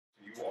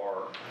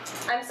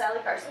I'm Sally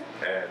Carson.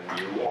 And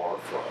you are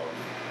from?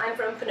 I'm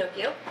from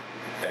Pinoccio.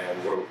 And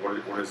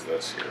what is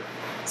this here?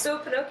 So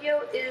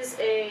Pinoccio is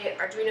a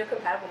Arduino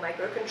compatible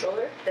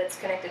microcontroller that's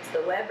connected to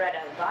the web right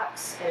out of the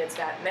box, and it's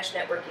got mesh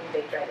networking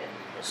baked right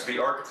in. So the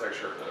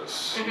architecture of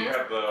this, you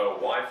have the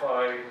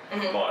Wi-Fi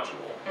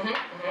module,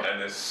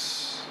 and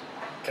this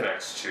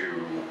connects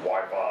to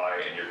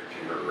Wi-Fi and your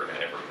computer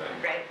and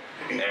everything. Right.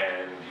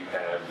 And you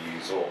have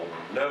these little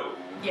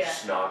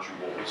nodes,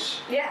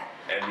 nodules. Yeah.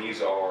 And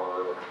these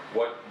are,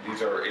 what?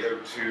 These are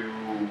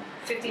 802...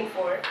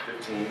 15.4.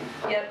 15?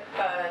 Yep,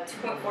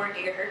 2.4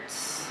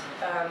 gigahertz.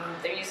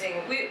 They're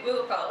using, we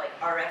will call it like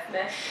RF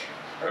mesh,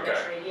 or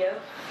mesh radio.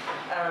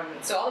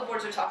 So all the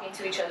boards are talking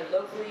to each other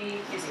locally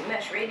using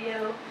mesh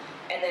radio,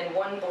 and then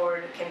one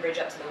board can bridge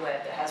up to the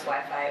web that has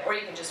Wi-Fi, or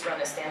you can just run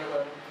a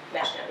standalone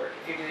mesh network.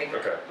 If you're doing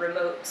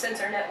remote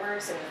sensor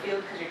networks in the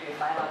field because you're doing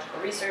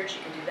biological research,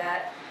 you can do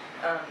that.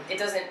 It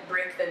doesn't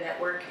break the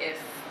network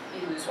if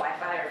you lose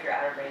Wi-Fi or if you're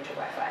out of range of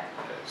Wi-Fi.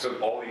 So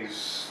all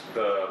these,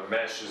 the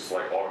mesh is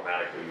like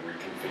automatically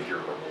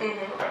reconfigurable.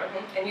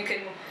 And you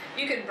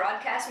can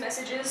broadcast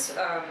messages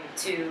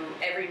to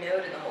every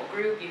node in the whole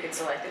group. You can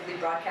selectively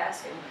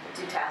broadcast and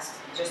do tasks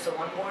just to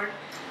one board.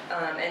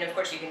 And of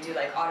course you can do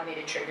like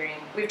automated triggering.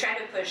 We've tried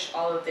to push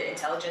all of the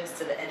intelligence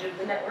to the edge of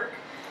the network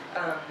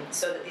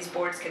so that these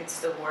boards can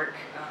still work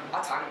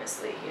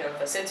autonomously. You know,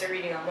 if a sensor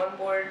reading on one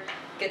board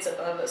gets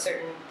above a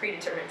certain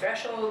predetermined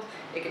threshold,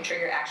 it can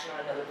trigger action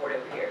on another board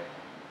over here.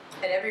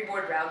 And every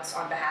board routes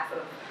on behalf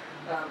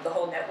of the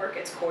whole network.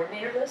 It's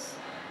coordinatorless,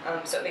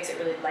 so it makes it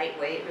really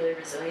lightweight, really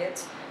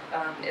resilient.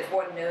 If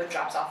one node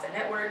drops off the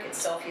network, it's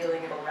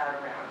self-healing, it'll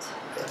route around.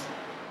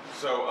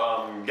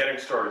 So, getting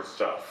started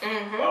stuff.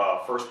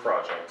 First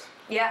project.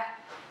 Yeah.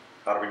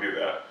 How do we do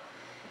that?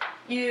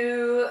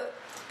 You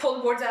pull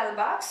the boards out of the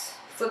box,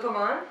 flip them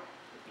on,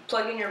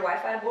 plug in your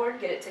Wi-Fi board,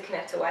 get it to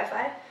connect to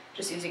Wi-Fi,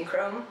 just using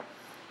Chrome.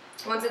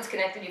 Once it's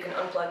connected, you can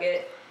unplug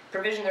it,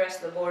 provision the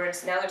rest of the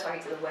boards. Now they're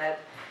talking to the web.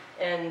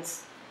 And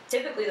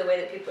typically the way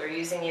that people are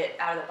using it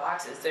out of the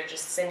box is they're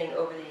just sending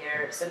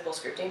over-the-air simple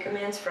scripting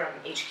commands from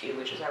HQ,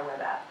 which is our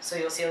web app. So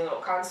you'll see a little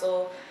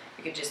console.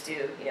 You could just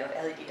do, you know,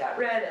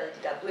 LED.red,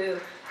 LED.blue,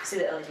 see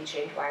the LED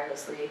change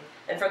wirelessly.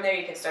 And from there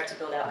you can start to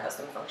build out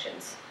custom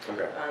functions.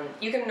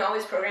 You can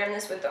always program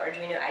this with the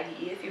Arduino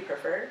IDE if you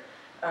prefer,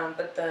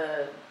 but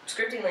the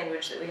scripting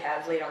language that we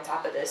have laid on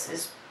top of this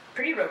is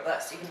pretty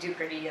robust. You can do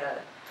pretty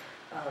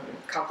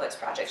complex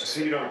projects.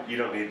 So you don't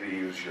need to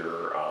use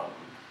your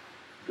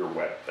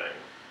web thing.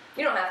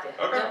 You don't have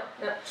to. Okay.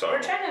 No. So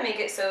we're trying to make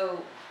it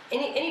so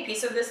any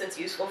piece of this that's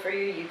useful for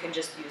you, you can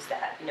just use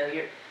that. You know,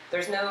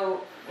 there's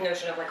no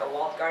notion of like a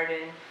walled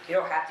garden. You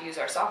don't have to use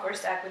our software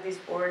stack with these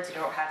boards. You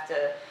don't have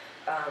to,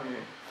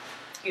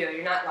 you know,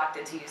 you're not locked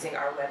into using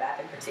our web app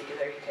in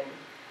particular.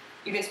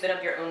 You can spin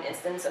up your own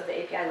instance of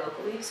the API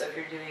locally. So if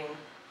you're doing,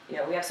 you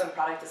know, we have some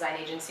product design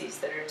agencies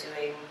that are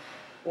doing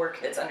work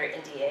that's under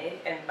NDA,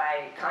 and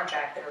by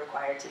contract they're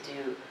required to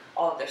do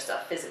all of their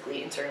stuff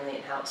physically, internally,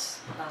 in-house.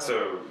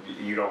 So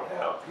you don't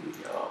have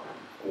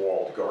the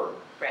walled garden.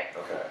 Right.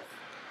 Okay.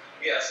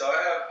 Yeah, so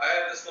I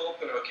have this little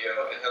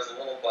Pinocchio. It has a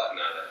little button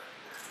on it,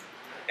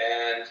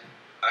 and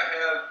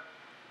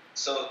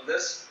so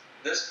this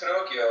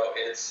Pinocchio,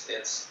 it's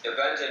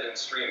evented and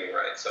streaming,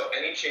 right? So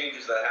any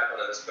changes that happen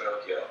on this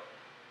Pinocchio,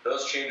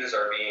 those changes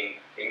are being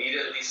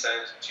immediately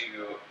sent to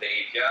the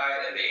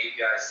API, and the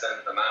API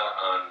sends them out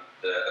on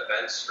the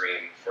event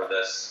stream for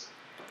this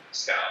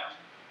Scout.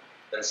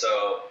 And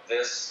so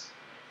this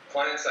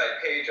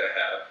client-side page I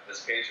have,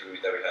 this page that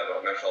we have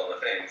about mesh all the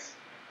things,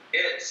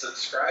 it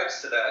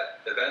subscribes to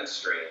that event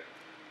stream,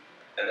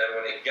 and then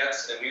when it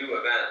gets a new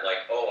event, like,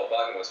 oh, a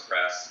button was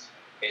pressed,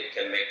 it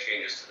can make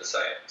changes to the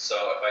site. So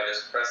if I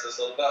just press this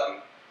little button,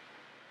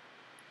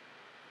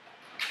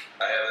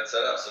 I have it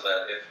set up so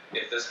that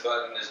if this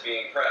button is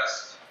being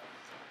pressed,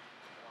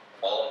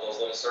 all of those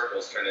little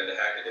circles turn into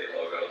Hackaday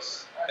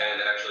logos.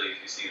 And actually,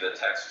 if you see, the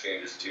text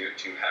changes to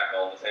hack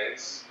all the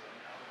things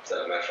instead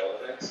of mesh all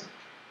the things.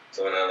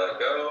 So when I let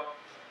go,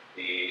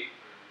 the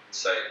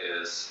site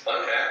is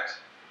unhacked.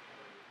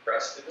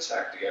 Pressed, it is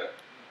hacked again.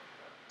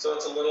 So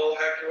it's a little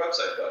hack your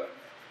website button.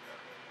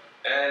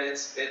 And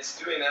it's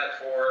doing that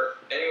for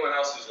anyone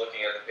else who's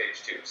looking at the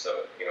page too.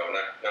 So, you know,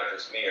 not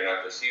just me or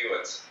not just you,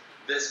 it's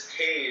this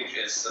page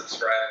is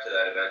subscribed to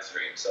that event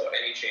stream. So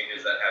any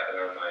changes that happen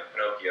on my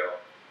Pinocchio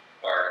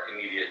are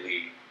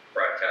immediately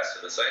broadcast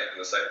to the site, and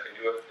the site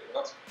can do what it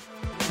wants.